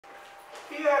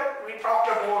Here we talked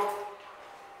about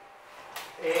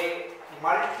a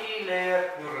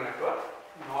multi-layer neural network,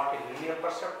 not a linear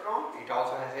perceptron. It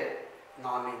also has a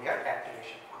non-linear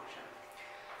activation function.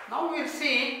 Now we will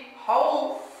see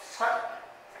how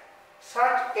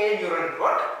such a neural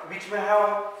network, which may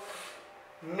have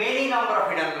many number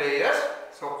of hidden layers,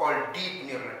 so-called deep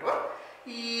neural network,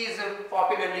 is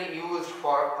popularly used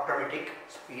for automatic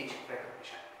speech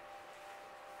recognition.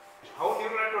 How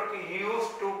neural network is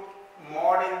used to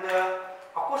model the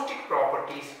acoustic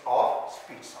properties of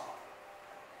speech sound.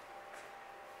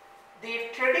 The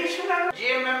traditional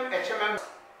GMM-HMM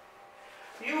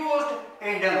used a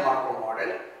hidden Markov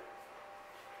model.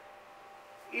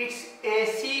 It's a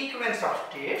sequence of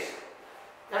states.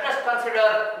 Let us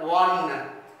consider one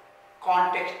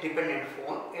context-dependent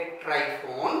phone, a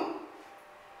triphone.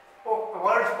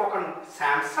 Word spoken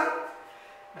Samsung.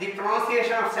 The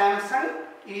pronunciation of Samsung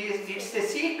is, it's a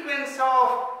sequence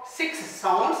of 6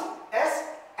 sounds: S,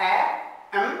 A,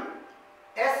 M,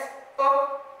 S,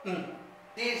 O, N.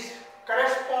 This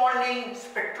corresponding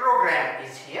spectrogram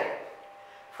is here.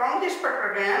 From this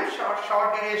spectrogram,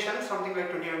 short duration, something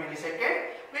like 20 milliseconds,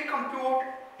 we compute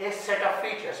a set of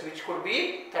features which could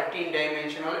be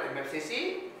 13-dimensional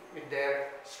MFCC with their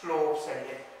slopes and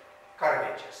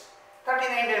curvatures.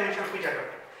 39-dimensional feature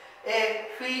vector. A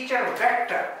feature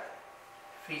vector,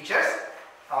 features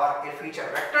or a feature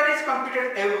vector is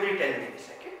computed every 10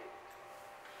 milliseconds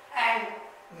and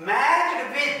matched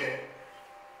with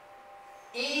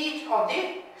each of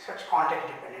the such context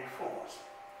dependent phones.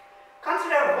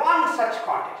 Consider one such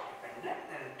context dependent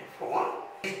phone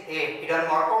is a hidden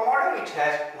Markov model which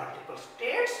has multiple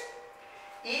states.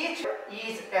 Each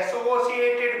is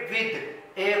associated with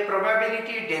a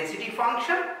probability density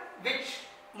function which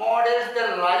models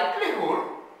the likelihood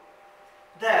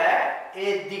that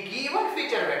the given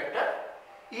feature vector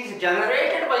is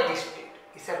generated by this state.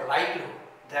 It's a likelihood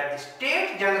that the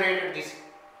state generated this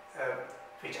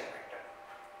feature vector.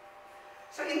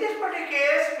 So in this particular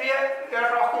case, we are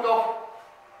talking of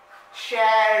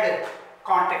shared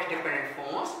context dependent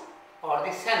phones or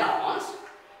the xenons,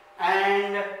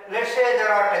 and let's say there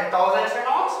are 10,000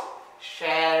 xenons,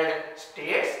 shared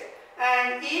states,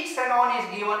 and each xenon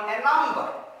is given a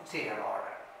number, serial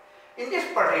order. In this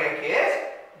particular case,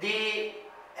 the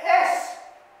S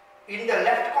in the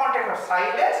left context of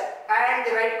silence and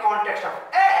the right context of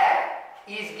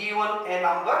A is given a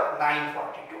number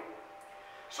 942.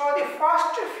 So the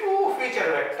first few feature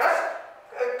vectors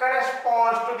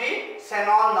corresponds to the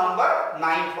xenon number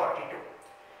 942,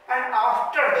 and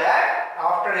after that,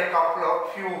 after a couple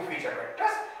of few feature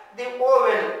vectors, the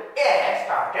oval A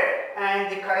started and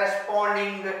the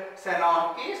corresponding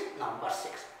xenon is number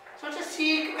 6. So it's a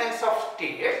sequence of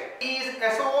states is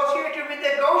associated with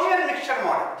the Gaussian mixture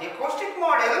model. The acoustic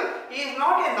model is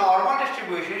not a normal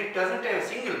distribution, it doesn't have a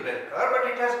single bell curve,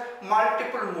 but it has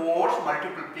multiple modes,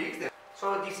 multiple peaks.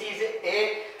 So this is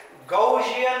a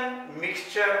Gaussian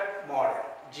mixture model,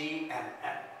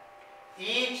 GMM.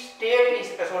 Each state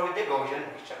is associated with the Gaussian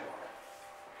mixture model.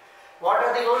 What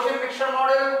are the Gaussian mixture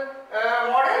models?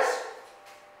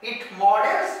 It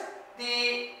models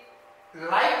the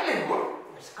likelihood,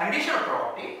 it's conditional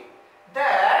property,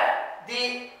 that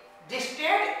the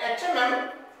state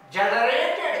HMM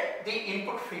generated the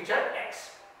input feature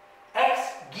X. X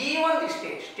given the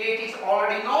state is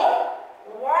already known.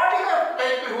 What is the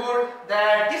likelihood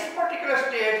that this particular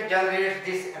state generates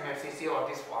this MFCC or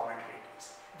this format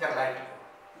frequency? The likelihood.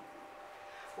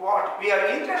 What we are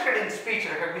interested in speech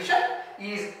recognition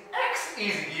is X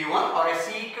is given or a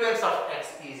sequence of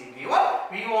X is given.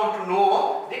 We want to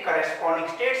know the corresponding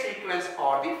state sequence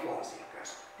or the phone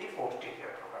sequence, the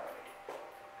posterior probability.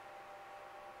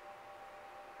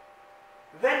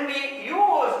 When we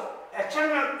use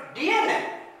HMM DNN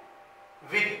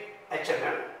with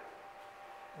HMM,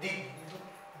 the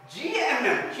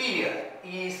GMM here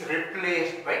is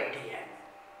replaced by DNN.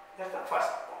 That's the first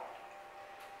point.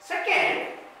 Second,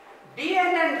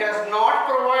 DNN does not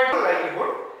provide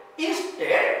likelihood.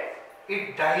 Instead,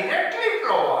 it directly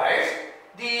provides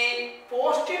the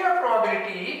posterior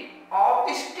probability of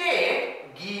the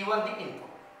state given the input.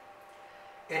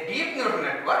 A deep neural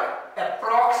network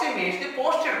approximates the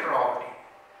posterior probability.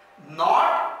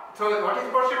 So what is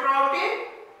the posterior probability?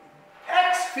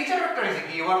 X feature vector is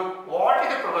given, what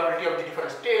is the probability of the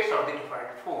different states of the different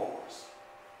phones.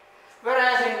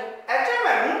 Whereas in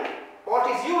HMM, what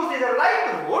is used is a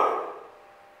likelihood,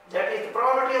 that is the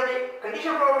probability of the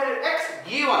conditional probability of X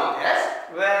given S,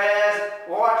 whereas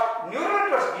what neural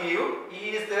networks give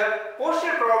is the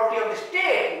posterior probability of the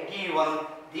state given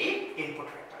the input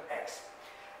vector X.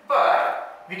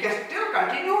 But we can still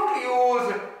continue to use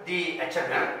the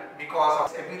HMM because of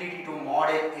its ability to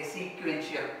model a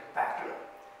sequential pattern.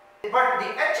 But the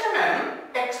HMM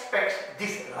expects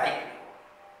this likelihood.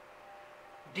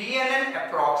 DNN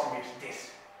approximates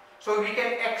this. So you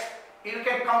can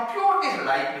compute this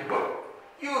likelihood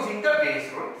using the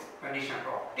base rule condition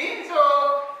property. So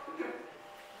the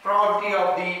probability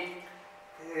of the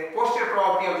posterior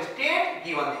probability of the state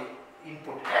given the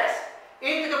input x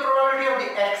into the probability of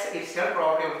the x itself,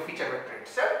 probability of the feature vector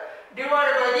itself,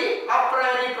 divided by the a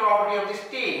priori probability of the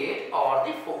state or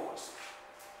the force.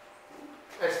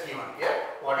 That's given here.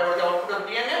 Whatever the output of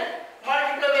DNN,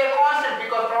 multiply by a constant,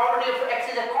 because probability of x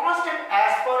is a constant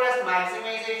as far as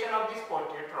maximization of this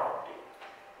posterior probability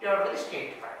divided by the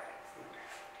state parameter.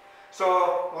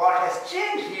 So what has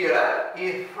changed here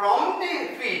is from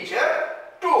the feature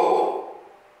to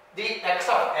the x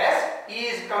of s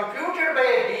is computed by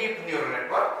a deep neural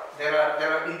network. There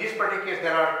are in this particular case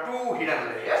there are two hidden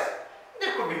layers.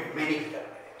 There could be many hidden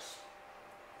layers.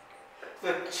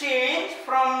 The change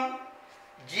from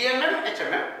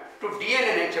GMM-HMM to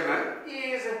DNN-HMM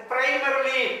is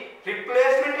primarily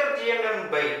replacement of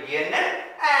GMM by DNN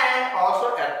and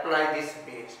also apply this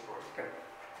base rule.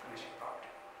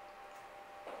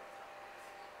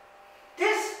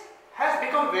 This has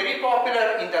become very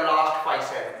popular in the last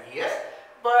 5-7 years,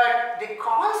 but the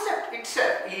concept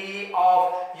itself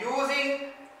of using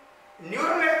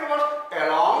neural networks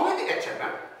along with the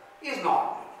HMM is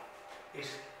not new.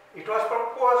 It was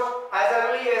proposed as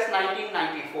early as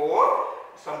 1994,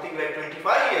 something like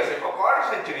 25 years ago, quarter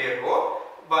century ago,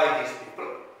 by these people.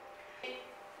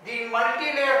 The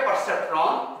multi-layer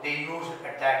perceptron they used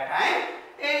at that time,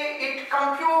 it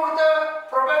computes the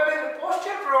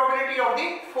posterior probability of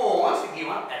the phones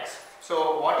given x.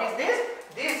 So what is this?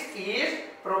 This is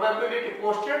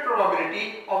posterior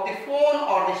probability of the phone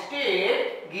or the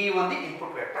state given the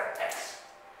input vector x.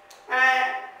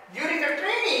 And during the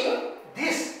training,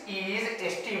 this is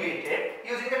estimated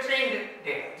using the trained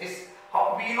data.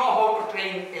 We know how to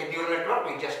train a neural network.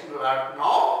 We just learned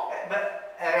now. The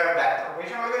error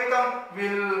backpropagation algorithm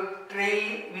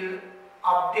will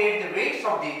update the weights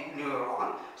of the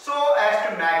neuron so as to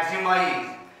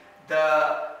maximize the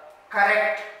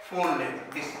correct phone level,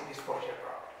 this posterior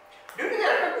probability. Due to the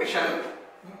recognition,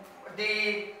 the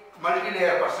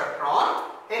multi-layer perceptron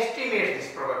estimates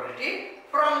this probability.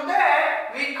 From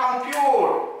that, we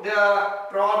compute the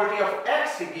probability of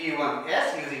x given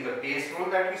s using the base rule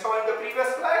that we saw in the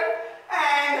previous slide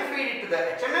and feed it to the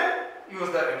HMM, use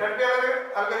the entropy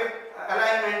algorithm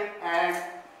alignment, and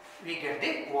we get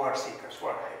the word sequence,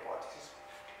 word hypothesis.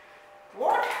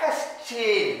 What has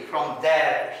changed from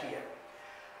there to here?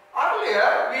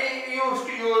 Earlier, we used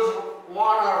to use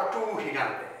one or two hidden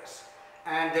layers,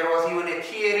 and there was even a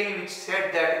theory which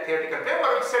said that, theoretical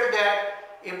paper which said that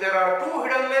if there are two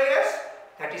hidden layers,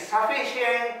 that is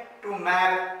sufficient to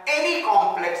map any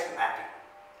complex mapping.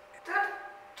 That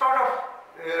sort of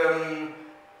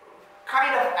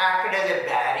kind of acted as a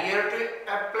barrier to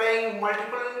applying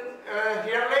multiple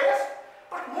hidden layers.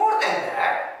 But more than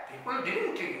that, people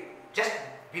didn't just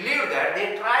believe that.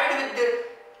 They tried with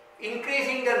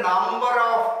increasing the number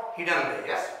of hidden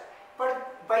layers,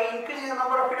 but by increasing the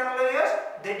number of hidden layers,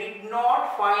 they did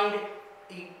not find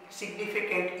a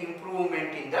significant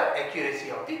improvement in the accuracy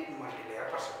of the multi-layer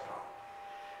perceptron.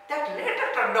 That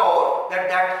later turned out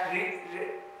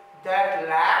that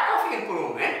lack of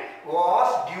improvement was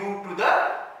due to the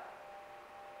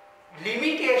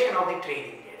limitation of the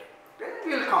training data.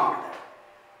 We will come to that.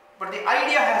 But the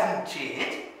idea hasn't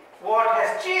changed. What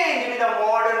has changed in the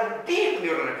modern deep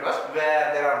neural networks,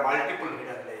 where there are multiple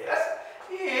hidden layers,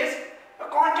 is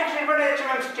context-dependent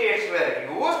HMM states were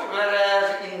used, whereas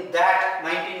in that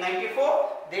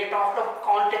 1994 they talked of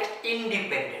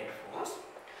context-independent phones.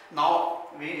 Now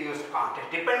we use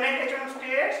context-dependent HMM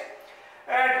states.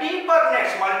 Deeper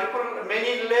nets,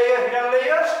 many hidden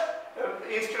layers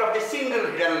instead of the single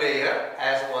hidden layer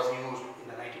as was used in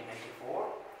the 1994.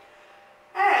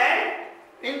 And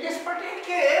in this particular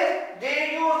case,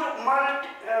 they used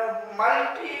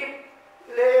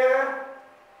multi-layer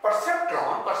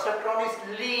perceptron. Perceptron is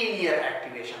linear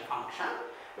activation function,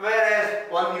 whereas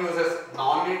one uses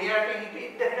non-linear to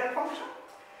indicate the hidden function.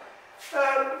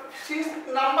 Since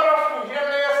number of hidden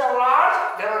layers are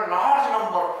large, there are large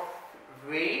number of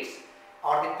weights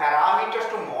or the parameters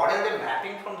to model the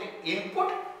mapping from the input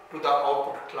to the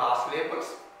output class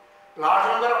labels. Large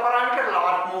number of parameters,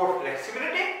 large more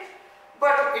flexibility,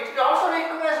 but it also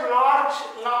requires large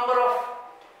number of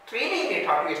training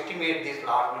data to estimate this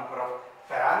large number of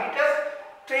parameters.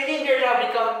 Training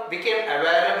data became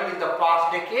available in the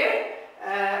past decade,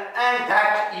 and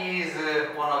that is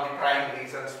one of the prime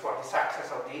reasons for the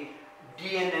success of the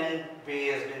DNN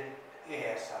based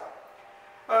ASR.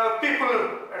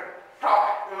 People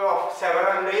talk of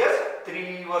several layers,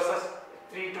 3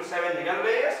 to 7 million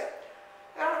layers.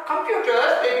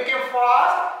 Computers, they became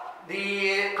fast.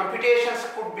 The computations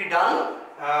could be done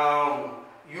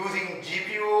using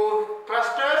GPU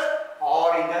clusters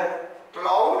or in the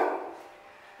cloud.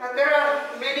 And there are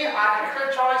many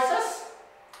architectural choices.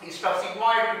 Instead of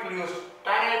sigmoid, people use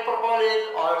tan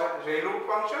hyperbolic or ReLU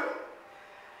function.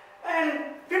 And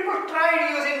people tried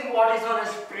using what is known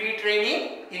as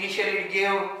pre-training. Initially it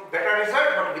gave better result,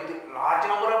 but with a large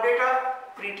number of data,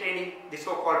 pre-training, the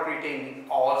so-called pre-training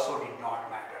also did not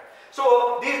matter.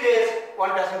 So these days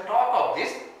one doesn't talk of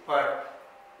this, but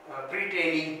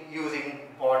pre-training using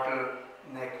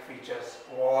bottleneck features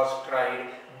was tried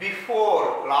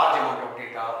before large amount of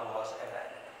data was available.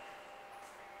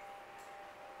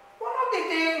 One of the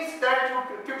things that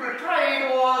people tried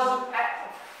was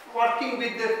working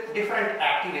with the different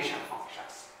activation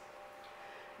functions.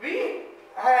 We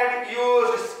had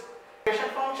used activation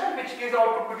function which gives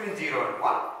output between 0 and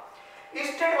 1.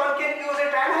 Instead one can use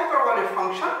a tan hyperbolic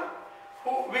function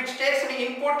which takes the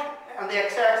input on the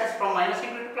x-axis from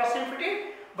 -infinity to +infinity,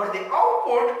 but the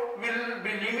output will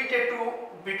be limited to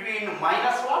between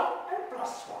 -1 and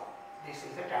 +1. This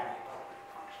is a tan hyperbolic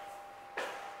function.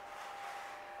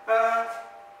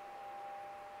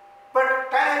 But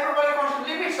tan hyperbolic function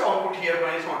limits output here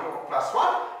 -1 to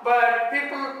 +1, but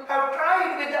people have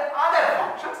tried with the other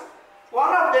functions.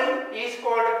 One of them is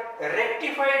called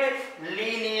rectified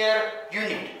linear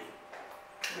unit.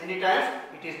 Many times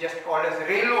it is just called as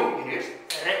ReLU units,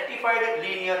 rectified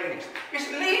linear units. It's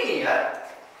linear.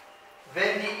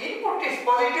 When the input is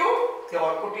positive, the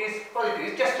output is positive.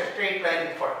 It's just a straight line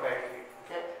with 45 degrees.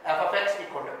 Okay? F of x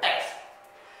equal to x.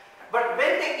 But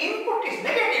when the input is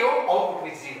negative, output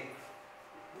is 0.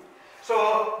 So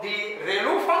the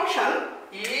ReLU function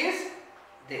is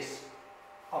this.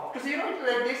 Up to 0 it is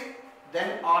like this. Then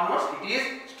onwards it is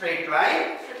straight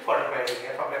line with 45 degrees.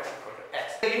 F of x equal to x.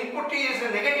 The input is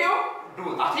negative, do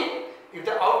nothing. If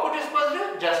the output is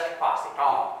positive, just pass it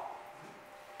on.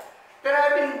 There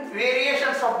have been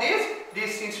variations of this.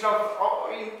 This instead of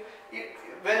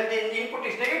when the input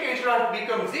is negative, instead of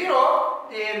become 0,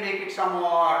 they make it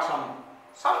somewhat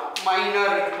some minor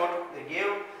input they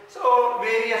give. So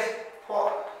various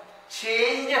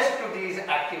changes to these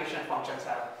activation functions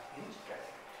have been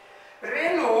studied.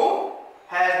 ReLU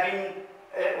has been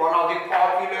one of the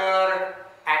popular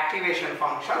activation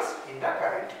functions in the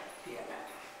current DNN.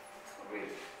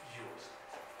 We'll use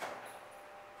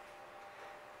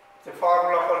the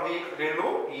formula for the ReLU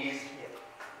is here.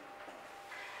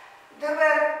 There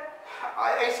were,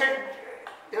 I said,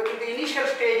 in the initial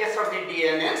stages of the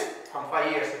DNNs, from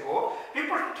 5 years ago,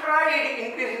 people tried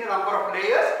increasing the number of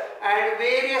layers and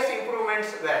various improvements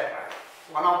were tried.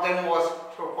 One of them was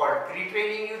so-called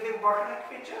pre-training using bottleneck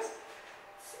features.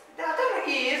 The other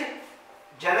is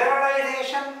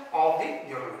generalization of the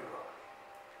neural network.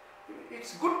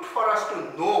 It's good for us to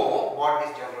know what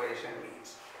this generalization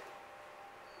means.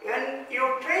 When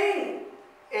you train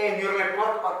a neural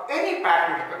network or any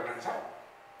pattern recognizer,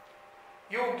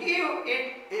 you give it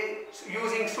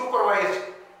using supervised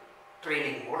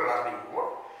training mode, learning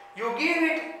mode. You give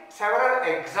it several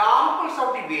examples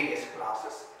of the various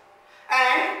classes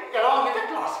and along with the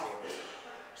class labels.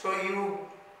 So you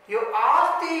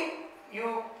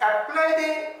apply the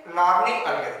learning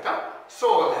algorithm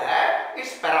so that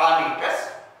its parameters,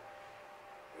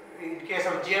 in case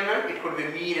of GMM it could be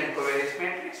mean and covariance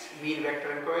matrix, mean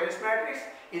vector and covariance matrix.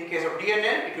 In case of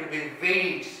DNN it will be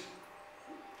weights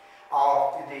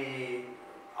of the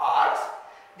arcs.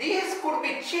 These could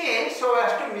be changed so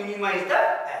as to minimize the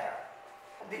error.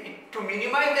 To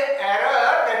minimize the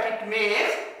error that it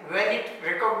makes when it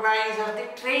recognizes the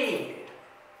training data.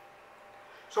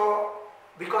 So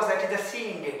because that is the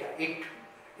seeing data, it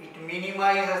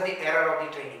minimizes the error of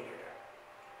the training data.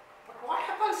 But what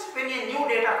happens when a new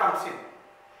data comes in,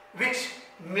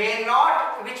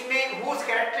 whose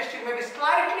characteristic may be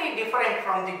slightly different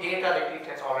from the data that it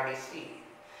has already seen?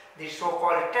 The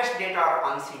so-called test data or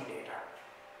unseen data.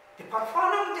 The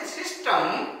performance of the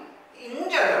system in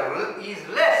general is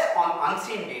less on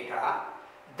unseen data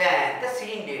than the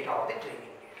seen data of the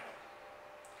training data.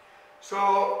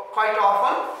 So quite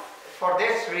often, for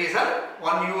this reason,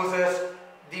 one uses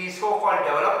the so-called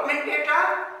development data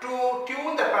to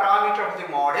tune the parameter of the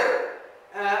model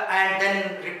and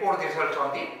then report the results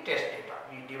on the test data.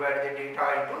 We divide the data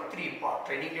into 3 parts: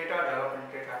 training data,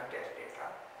 development data and test data.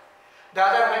 The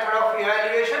other method of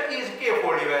evaluation is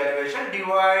k-fold evaluation.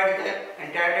 Divide the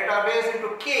entire database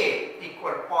into k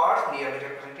equal parts, nearly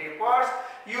representative parts.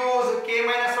 Use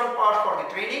k-1 parts for the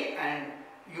training and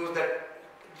use the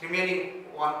remaining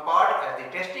one part as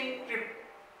the testing to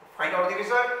find out the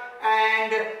result,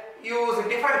 and use a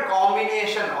different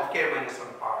combination of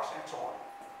k-1 parts and so on.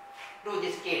 Do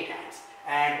this k times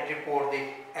and report the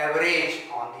average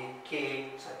on the k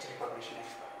such recognition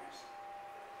experiments.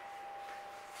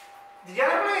 The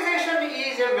generalization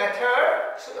is a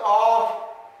method of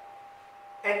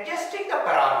adjusting the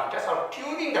parameters or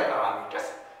tuning the parameters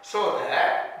so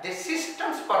that the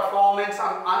system's performance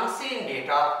on unseen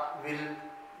data will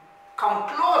come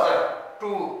closer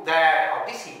to that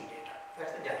of the seen data.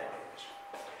 That's the generalization.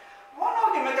 One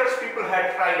of the methods people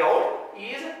had tried out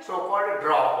is so-called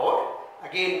dropout.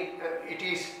 Again, it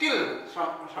is still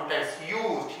sometimes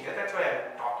used here. That's why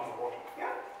I am talking about it.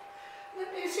 Yeah?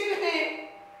 This is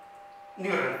the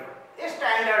neural network. A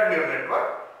standard neural network.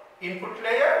 Input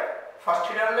layer, first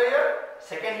hidden layer,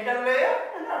 second hidden layer,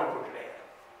 and output layer.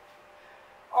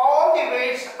 All the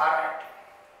weights are active.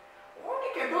 What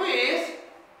you can do is,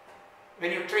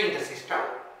 when you train the system,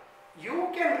 you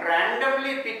can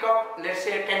randomly pick up, let's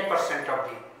say, 10% of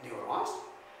the neurons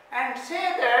and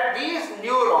say that these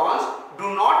neurons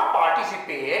do not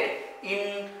participate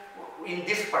in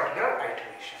this particular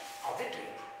iteration of the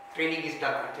training. Training is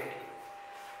done automatically.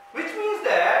 Which means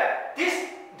that this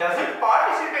doesn't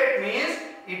participate means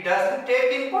it doesn't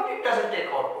take input, it doesn't take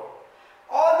output.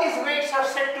 All these weights are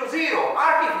set to 0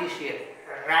 artificially.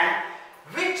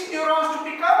 Which neurons to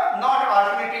pick up? Not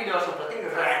alternating or something,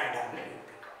 randomly you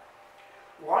pick up.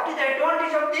 What is the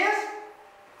advantage of this?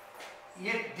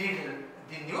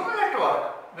 The neural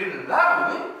network will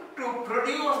learn to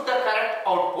produce the correct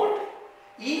output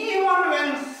even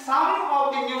when some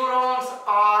of the neurons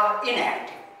are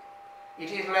inactive.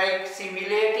 It is like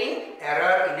simulating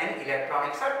error in an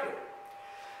electronic circuit.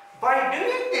 By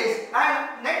doing this,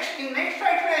 and in next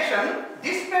iteration,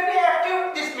 this may be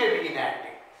active, this may be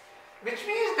inactive. Which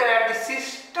means that the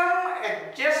system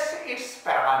adjusts its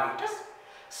parameters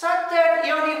such that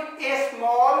even if a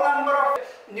small number of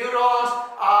neurons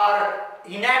are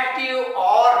inactive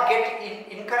or get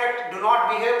incorrect, do not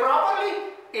behave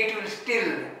properly, it will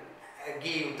still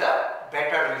give the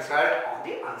better result on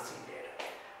the unseen data.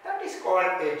 That is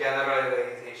called a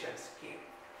generalization scheme.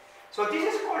 So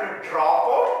this is called a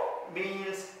dropout,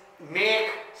 means make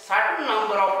certain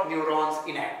number of neurons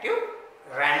inactive,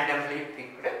 randomly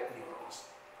picked neurons.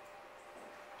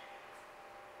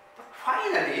 But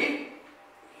finally,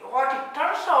 what it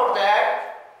turns out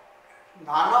that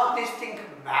none of these things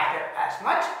matter as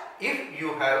much if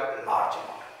you have large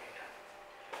amount of data.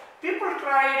 People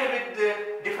tried with the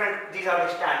different, these are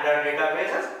the standard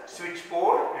databases,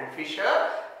 Switchboard and Fisher,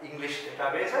 English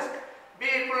databases.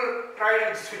 People tried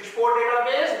with Switchboard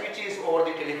database, which is over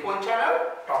the telephone channel,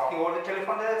 talking over the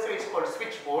telephone channel, so it's called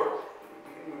Switchboard.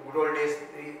 In good old days,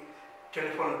 the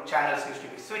telephone channels used to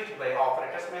be switched by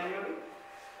operators manually.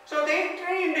 So they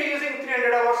trained using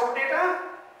 300 hours of data.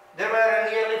 There were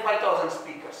nearly 5,000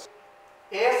 speakers.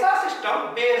 ASR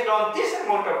system based on this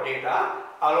amount of data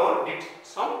alone did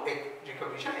some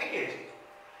recognition accuracy.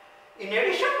 In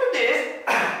addition to this,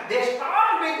 they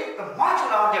start with a much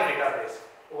larger database.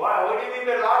 What do you mean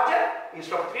by larger?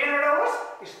 Instead of 300 hours,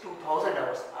 it's 2,000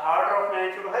 hours, order of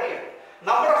magnitude higher.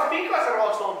 Number of speakers are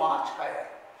also much higher.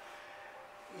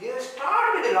 You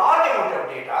start with a large amount of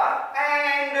data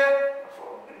and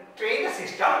train the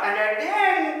system, and at the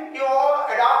end you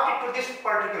adapt it to this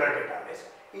particular database.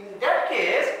 In that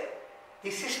case,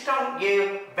 the system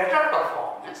gave better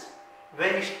performance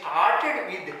when it started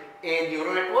with a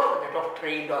neural network that was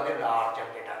trained on a larger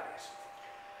database.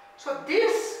 So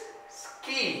this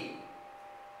scheme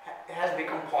has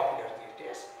become popular these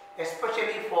days,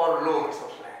 especially for low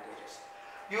resource languages.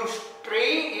 You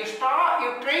train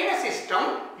a system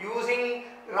using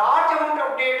large amount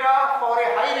of data for a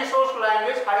high resource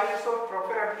language, high resource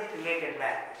preferably related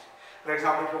language. For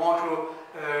example, if you want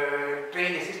to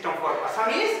train a system for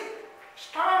Assamese,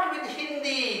 start with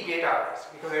Hindi database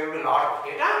because there will be a lot of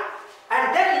data,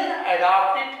 and then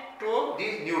adapt it to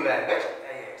this new language,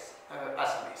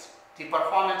 Assamese. The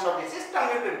performance of the system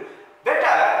will be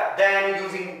better than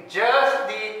using just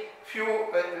the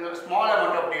small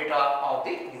amount of data of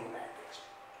the new language.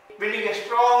 Building a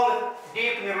strong,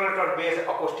 deep neural network based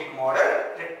acoustic model.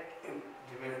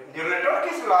 The neural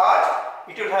network is large,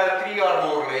 it will have 3 or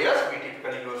more layers. We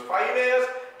typically use 5 layers.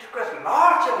 It requires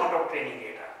large amount of training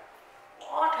data.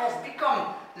 What has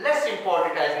become less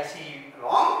important as we see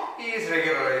along is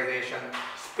regularization,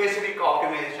 specific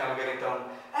optimization algorithm,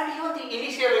 and even the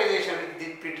initialization, the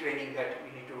pre-training that we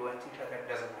need to do and things like that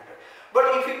doesn't matter. But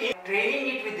if you are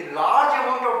training it with the large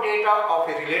amount of data of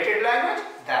a related language,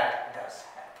 that does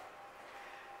happen.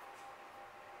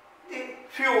 The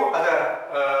few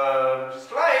other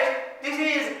slides. This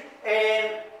is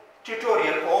a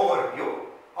tutorial overview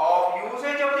of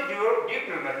usage of the deep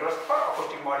neural networks for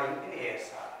acoustic modeling in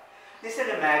ASR. This is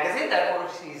a magazine, therefore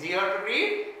it's easier to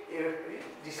read.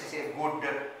 This is a good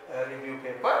review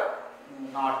paper,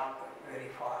 not very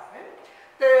far.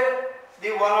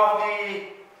 The one of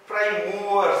the prime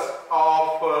movers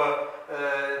of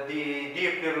the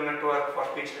deep neural network for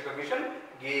speech recognition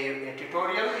gave a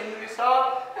tutorial in this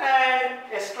hub, and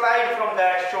a slide from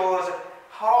that shows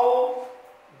how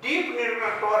deep neural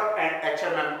network and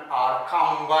HMM are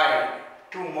combined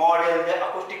to model the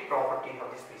acoustic properties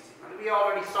of the speech signal. We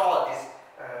already saw this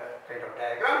kind of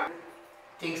diagram.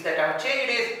 Things that have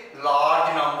changed is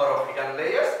large number of hidden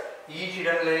layers. Each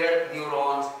hidden layer,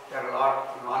 neurons, there are a lot of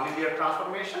nonlinear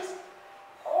transformations.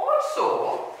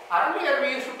 Also, earlier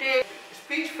we used to take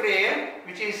speech frame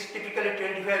which is typically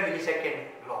 25 milliseconds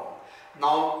long.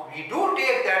 Now we do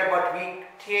take that, but we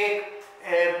take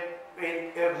a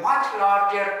much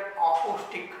larger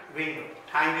acoustic window,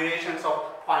 time durations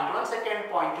of 0.1 second,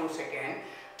 0.2 second,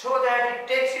 so that it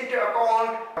takes into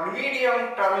account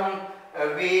medium term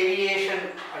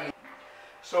variation.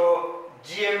 So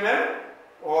GMM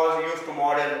was used to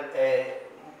model a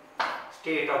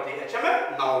state of the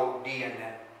HMM, now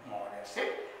DNN models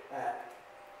it.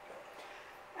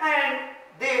 And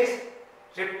this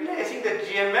replacing the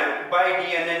GMM by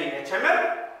DNN in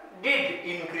HMM did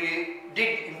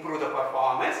improve the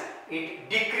performance. It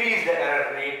decreased the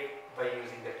error rate by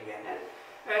using the DNN.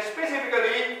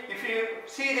 Specifically, if you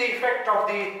see the effect of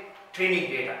the training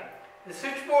data, the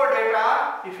switchboard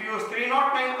data, if you use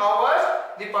 309 hours,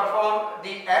 the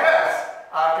errors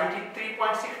are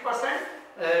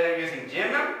 23.6%. Using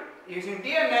GMM, using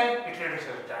DNN, it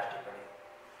reduces drastically.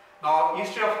 Now,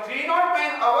 instead of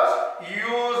 309 hours,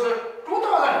 use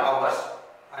 2000 hours,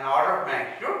 an order of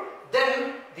magnitude,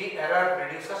 then the error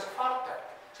reduces further.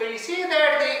 So, you see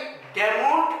that the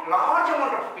large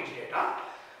amount of speech data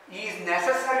is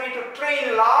necessary to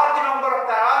train large number of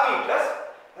parameters,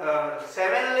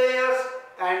 7 layers,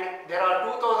 and there are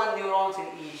 2000 neurons in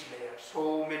each layer.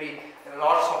 So many,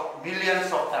 lots of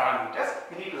millions of parameters,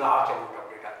 you need large amount of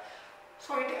data.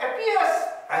 So it appears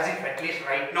as if, at least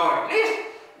right now at least,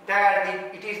 that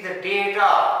it is the data,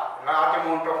 large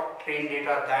amount of training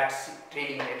data,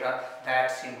 training data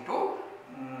that seem to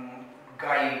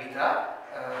guide the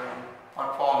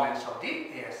performance of the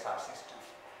ASR systems.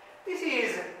 This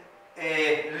is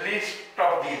a list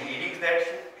of the readings that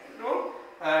you do,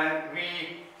 and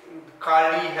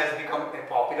Cardi has become a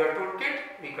popular toolkit.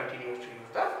 We continue to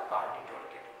use the Cardi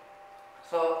toolkit.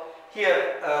 So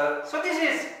here, so this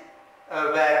is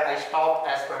where I stop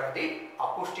as per the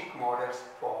acoustic models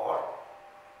for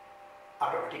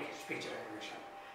automatic speech recognition.